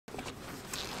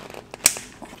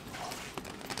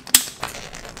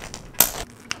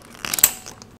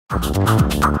Hey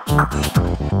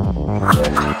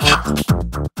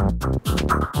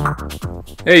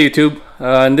YouTube,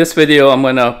 in this video I'm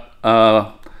gonna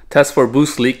test for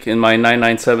boost leak in my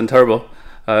 997 turbo.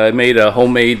 I made a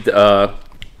homemade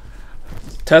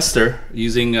tester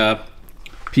using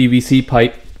PVC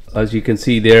pipe, as you can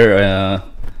see there,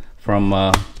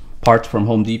 from parts from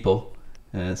Home Depot.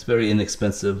 And it's very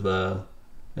inexpensive and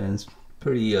it's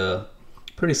pretty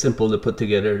simple to put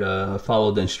together. I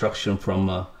followed the instruction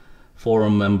from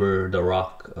forum member The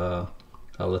Rock.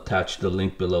 I'll attach the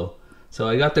link below. So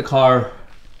I got the car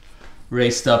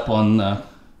raced up on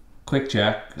quick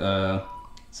jack,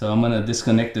 so I'm gonna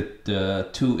disconnect the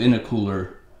two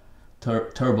intercooler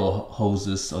turbo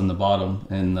hoses on the bottom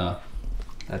and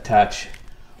attach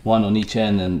one on each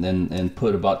end and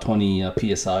put about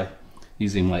 20 psi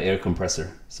using my air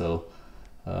compressor. So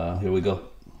here we go.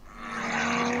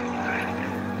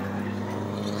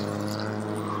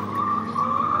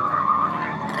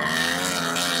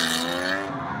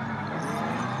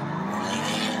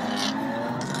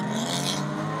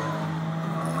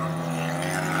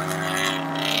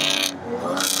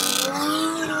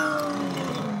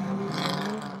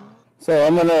 So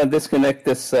I'm gonna disconnect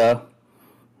this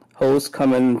hose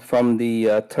coming from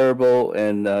the turbo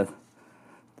and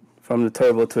from the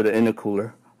turbo to the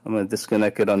intercooler. I'm gonna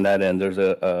disconnect it on that end. There's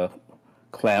a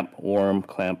clamp, worm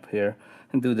clamp here,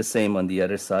 and do the same on the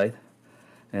other side.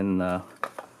 And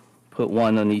put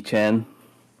one on each end.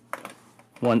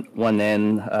 One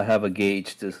end I have a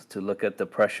gauge to look at the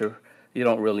pressure. You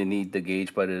don't really need the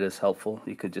gauge, but it is helpful.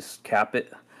 You could just cap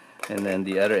it, and then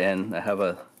the other end I have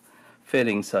a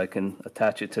fitting so I can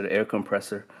attach it to the air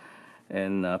compressor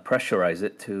and pressurize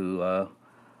it to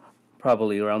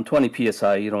probably around 20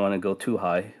 psi. You don't want to go too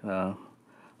high,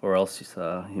 or else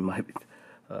you might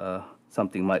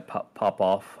something might pop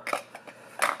off.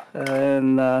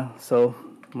 And so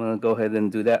I'm gonna go ahead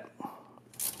and do that.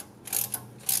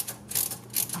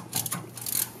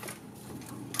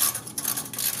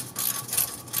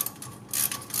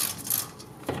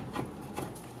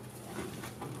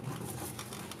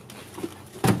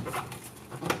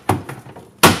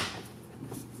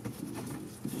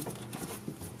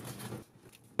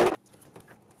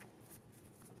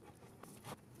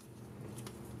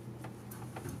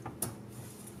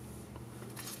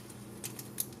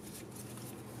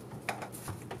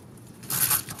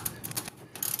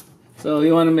 So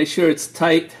you want to make sure it's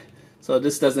tight so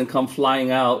this doesn't come flying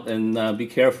out, and be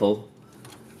careful.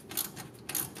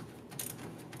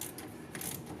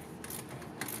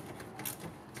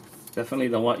 Definitely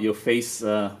don't want your face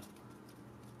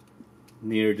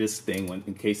near this thing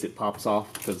in case it pops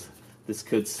off, because this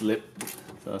could slip.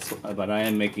 So but I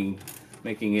am making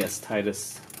it as tight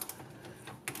as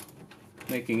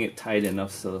tight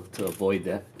enough so to avoid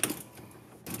that.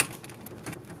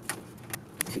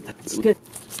 That's good.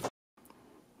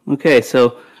 Okay,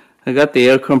 so I got the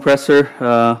air compressor.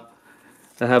 I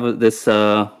have this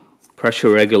pressure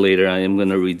regulator. I am going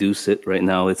to reduce it. Right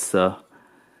now it's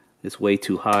way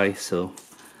too high, so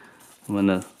I'm going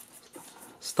to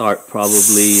start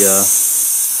probably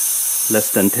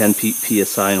less than 10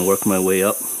 psi and work my way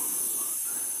up.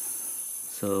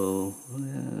 So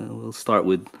we'll start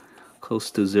with close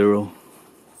to 0,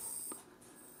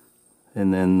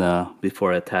 and then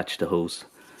before I attach the hose,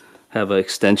 have an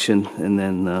extension, and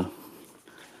then let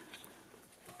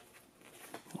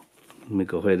me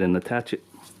go ahead and attach it.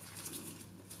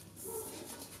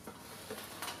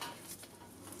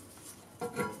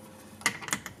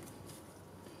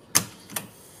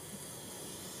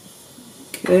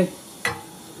 Okay,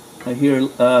 I hear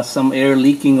some air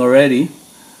leaking already.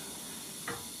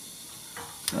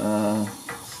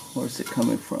 Where's it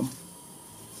coming from?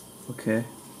 Okay.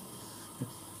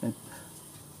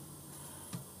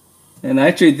 And I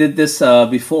actually did this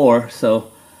before,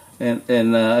 so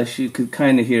and as you could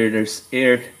kind of hear, there's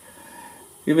air.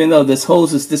 Even though this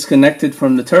hose is disconnected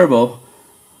from the turbo,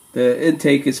 the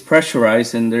intake is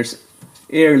pressurized, and there's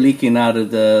air leaking out of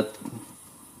the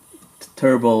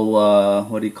turbo.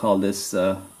 What do you call this?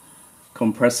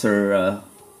 Compressor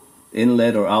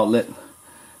inlet or outlet,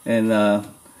 and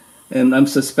I'm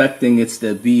suspecting it's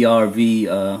the BRV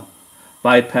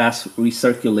bypass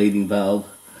recirculating valve.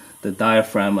 The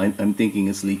diaphragm, I'm thinking,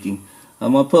 is leaking.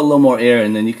 I'm gonna put a little more air,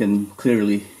 and then you can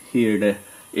clearly hear the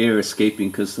air escaping,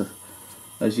 because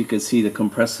as you can see, the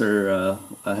compressor,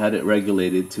 I had it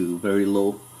regulated to very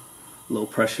low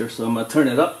pressure. So I'm gonna turn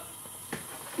it up.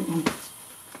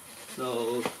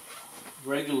 So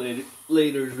regulator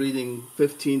is reading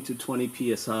 15 to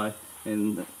 20 psi,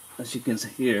 and as you can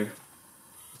hear,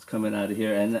 it's coming out of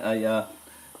here. And I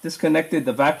disconnected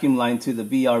the vacuum line to the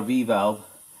BRV valve,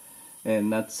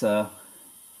 and that's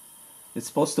it's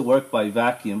supposed to work by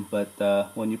vacuum, but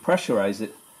when you pressurize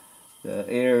it, the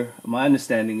air, my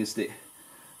understanding is the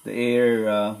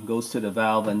air goes to the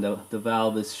valve, and the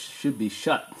valve should be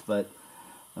shut, but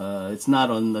it's not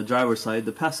on the driver's side.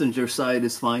 The passenger side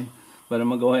is fine, but I'm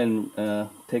gonna go ahead and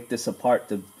take this apart,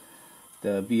 the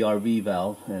BRV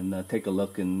valve, and take a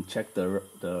look and check the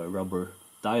rubber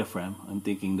diaphragm. I'm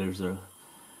thinking there's a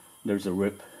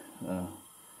rip,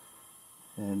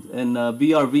 and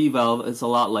BRV valve is a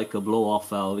lot like a blow-off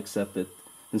valve, except that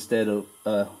instead of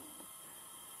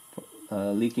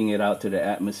leaking it out to the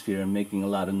atmosphere and making a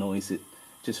lot of noise, it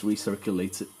just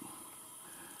recirculates it,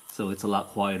 so it's a lot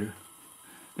quieter,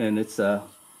 and it's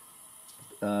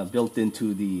built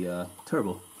into the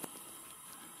turbo.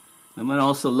 I'm gonna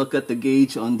also look at the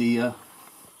gauge on the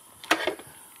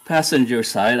passenger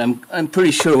side. I'm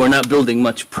pretty sure we're not building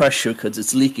much pressure because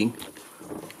it's leaking.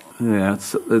 Yeah,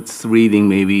 it's reading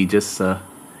maybe just 5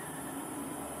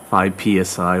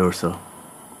 psi or so.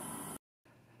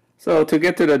 So to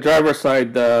get to the driver's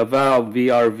side, the valve,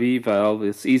 BRV valve,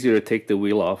 it's easier to take the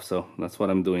wheel off, so that's what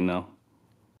I'm doing now.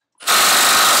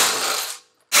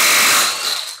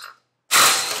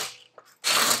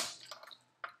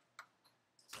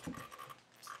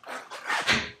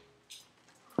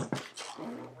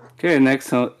 Okay, next,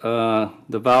 the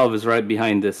valve is right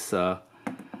behind this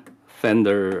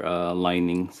fender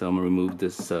lining, so I'm going to remove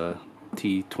this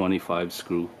T25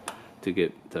 screw to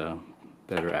get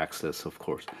better access, of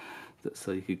course.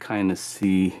 So you can kind of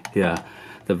see, yeah,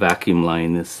 the vacuum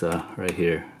line is right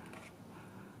here.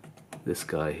 This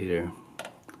guy here.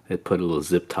 I put a little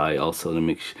zip tie also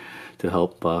to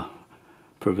help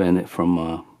prevent it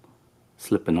from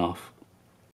slipping off.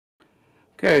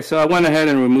 Okay, so I went ahead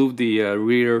and removed the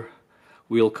rear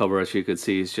wheel cover. As you can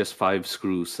see, it's just 5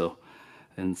 screws, so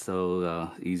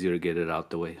easier to get it out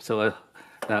the way. So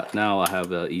now I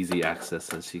have easy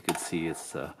access. As you can see,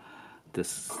 it's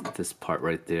this part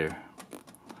right there.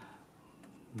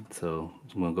 So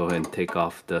I'm gonna go ahead and take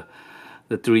off the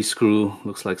 3 screw,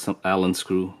 looks like some Allen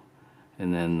screw,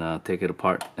 and then take it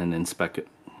apart and inspect it.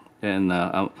 And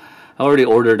I already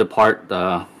ordered a part.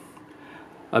 I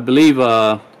believe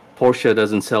Porsche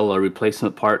doesn't sell a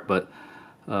replacement part, but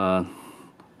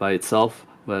by itself.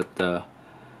 But I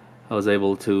was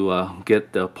able to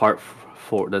get the part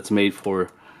that's made for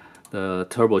the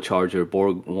turbocharger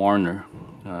Borg Warner.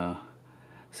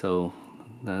 So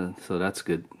that's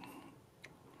good.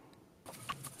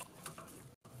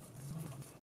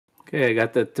 Okay, I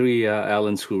got the 3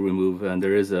 Allen screw removed, and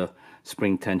there is a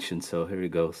spring tension. So here it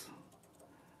goes.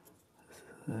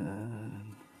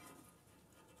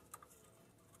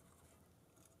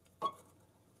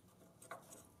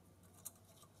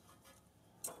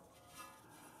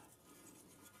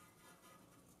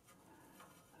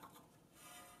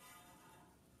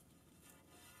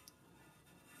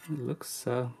 It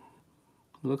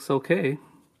looks okay.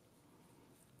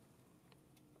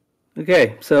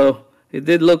 Okay, so it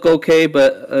did look okay,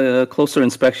 but closer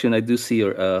inspection, I do see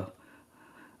a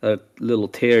little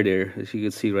tear there, as you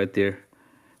can see right there.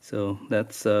 So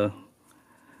that's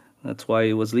why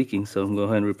it was leaking. So I'm going to go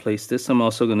ahead and replace this. I'm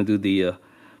also going to do the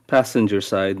passenger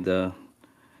side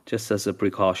just as a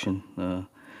precaution.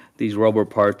 These rubber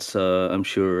parts, I'm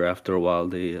sure after a while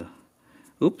they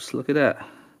oops, look at that.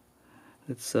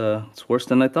 It's worse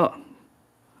than I thought.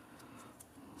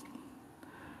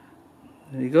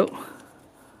 There you go.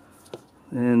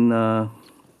 And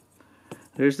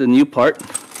there's the new part,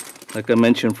 like I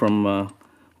mentioned, from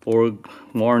Borg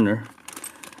Warner.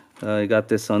 I got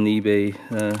this on eBay.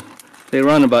 They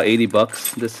run about 80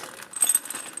 bucks.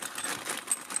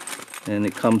 And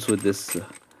it comes with this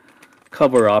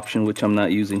cover option, which I'm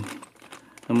not using.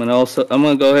 I'm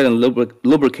gonna go ahead and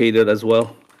lubricate it as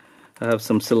well. I have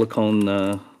some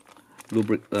silicone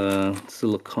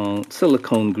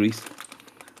silicone grease.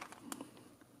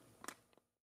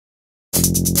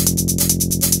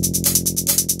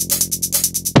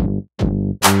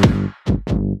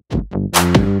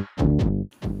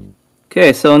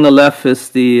 Okay, so on the left is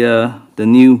the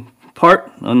new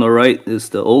part. On the right is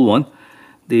the old one.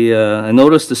 I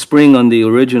noticed the spring on the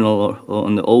original, or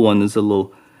on the old one, is a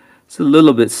little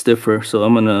bit stiffer, so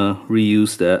I'm gonna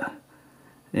reuse that.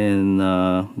 And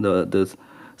the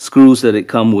screws that it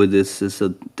come with is a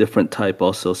different type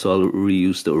also, so I'll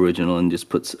reuse the original and just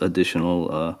put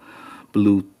additional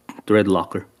blue thread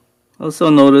locker. Also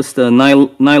noticed the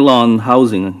nylon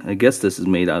housing. I guess this is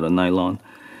made out of nylon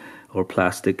or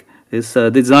plastic. Its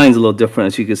design's a little different.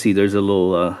 As you can see, there's a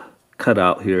little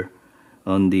cutout here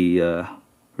on the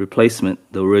replacement.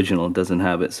 The original doesn't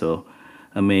have it, so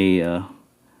I may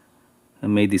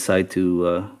decide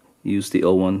to use the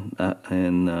old one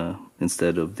and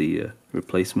instead of the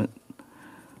replacement.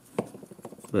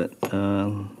 But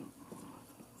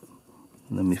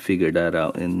let me figure that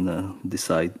out and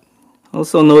decide.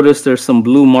 Also notice there's some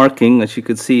blue marking, as you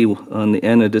could see, on the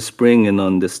end of the spring and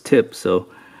on this tip. So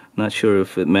not sure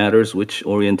if it matters which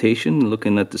orientation.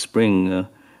 Looking at the spring,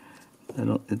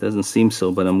 it doesn't seem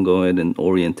so, but I'm going and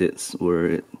orient it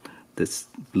where this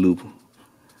blue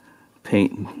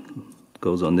paint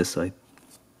goes on this side.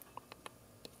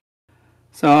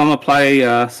 So I'm gonna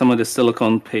apply some of the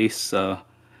silicone paste.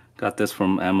 Got this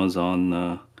from Amazon.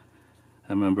 I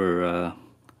remember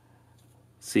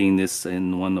seeing this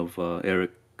in one of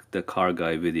Eric the car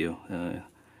guy video.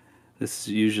 This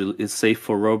is safe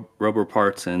for rubber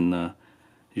parts and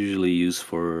usually used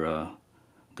for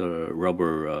the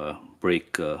rubber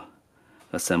brake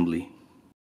assembly.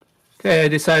 Okay, I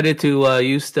decided to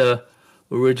use the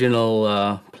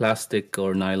original plastic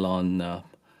or nylon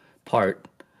part.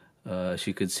 As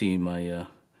you could see, my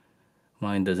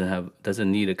mine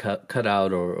doesn't need a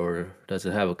cutout or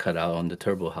doesn't have a cutout on the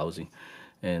turbo housing.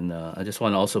 And I just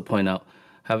want to also point out,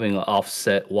 having an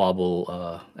offset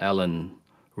wobble Allen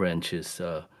wrench is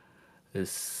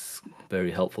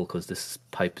very helpful because this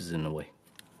pipe is in the way.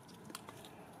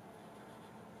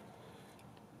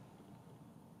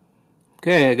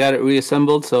 Okay, I got it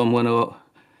reassembled, so I'm going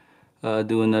to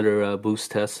do another boost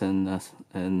test and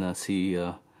see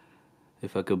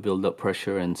if I could build up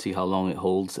pressure and see how long it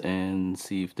holds, and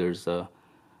see if there's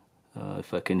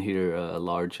if I can hear a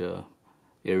large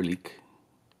air leak.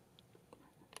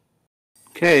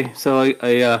 Okay, so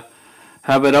I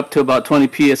have it up to about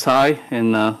 20 psi,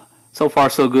 and so far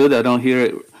so good. I don't hear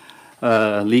it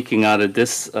leaking out of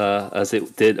this as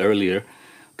it did earlier,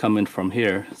 coming from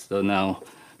here. So now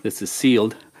this is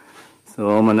sealed.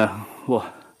 So I'm gonna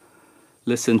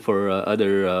listen for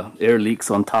other air leaks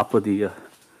on top of the.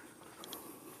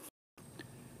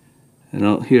 I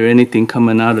don't hear anything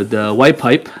coming out of the white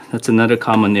pipe. That's another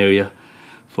common area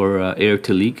for air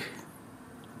to leak.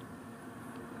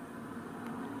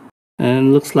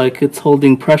 And looks like it's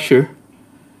holding pressure.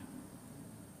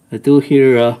 I do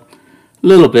hear a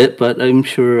little bit, but I'm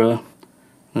sure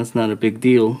that's not a big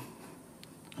deal,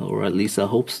 or at least I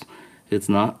hope it's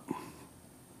not.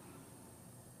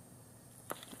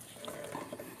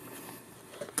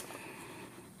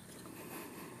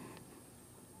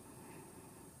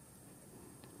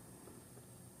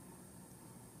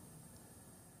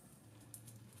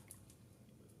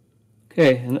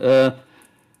 Okay,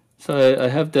 so I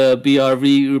have the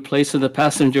BRV replaced on the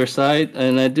passenger side,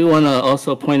 and I do want to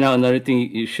also point out another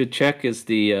thing you should check is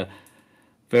the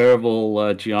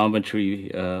variable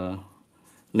geometry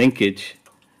linkage,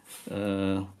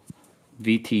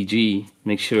 VTG.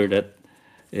 Make sure that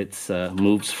it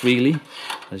moves freely.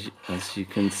 As you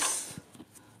can,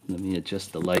 let me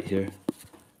adjust the light here.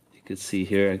 You can see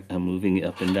here I'm moving it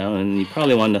up and down, and you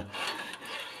probably want to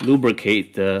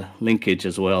lubricate the linkage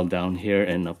as well down here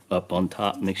and up on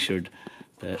top. Make sure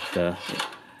that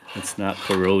it's not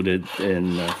corroded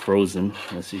and frozen,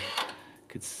 as you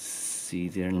could see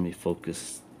there. Let me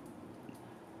focus.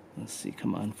 Let's see,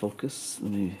 come on, focus.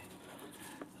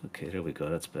 Okay, there we go,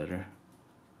 that's better.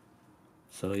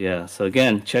 So yeah, so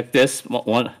again, check this,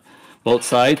 both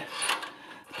side.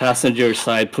 Passenger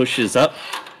side pushes up,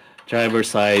 driver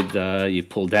side you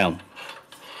pull down.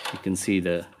 You can see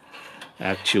the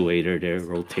actuator there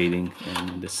rotating,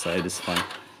 and this side is fine.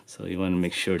 So you want to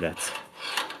make sure that's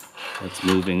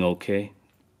moving okay.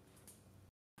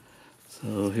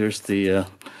 So here's the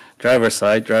driver's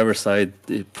side. Driver's side,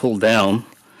 you pull down.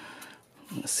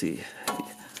 Let's see.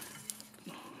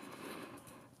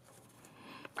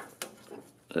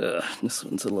 This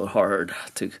one's a little hard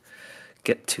to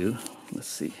get to. Let's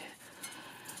see.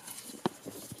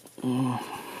 Don't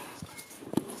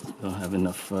have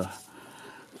enough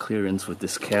clearance with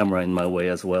this camera in my way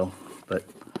as well, but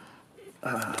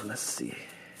let's see.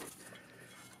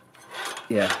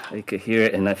 Yeah, I can hear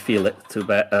it and I feel it. Too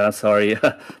bad. Sorry,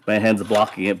 my hand's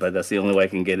blocking it, but that's the only way I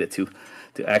can get it to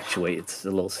actuate. It's a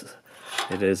little.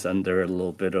 It is under a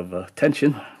little bit of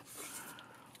tension.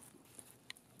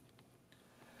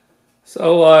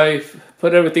 So I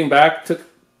put everything back.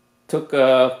 Took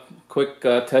a quick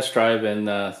test drive, and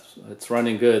it's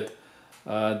running good.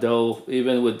 Though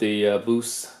even with the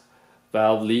boost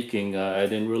valve leaking, I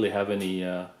didn't really have any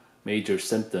major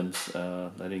symptoms. I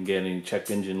didn't get any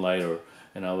check engine light,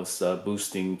 and I was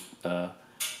boosting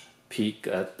peak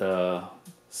at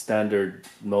standard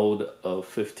mode of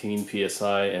 15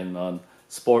 psi, and on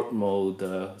sport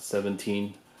mode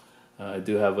 17. I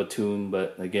do have a tune,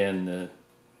 but again,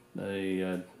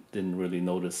 I didn't really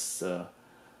notice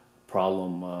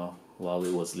problem while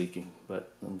it was leaking.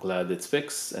 But I'm glad it's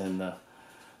fixed, and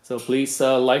so please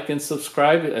like and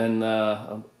subscribe, and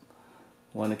I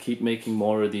want to keep making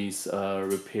more of these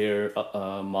repair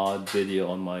mod video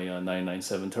on my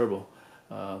 997 turbo.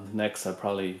 Next, I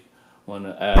probably want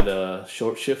to add a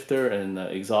short shifter and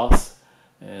exhaust,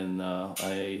 and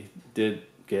I did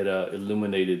get a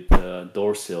illuminated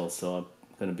door sill, so I'm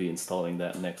going to be installing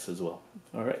that next as well.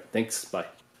 All right, thanks,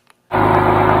 bye.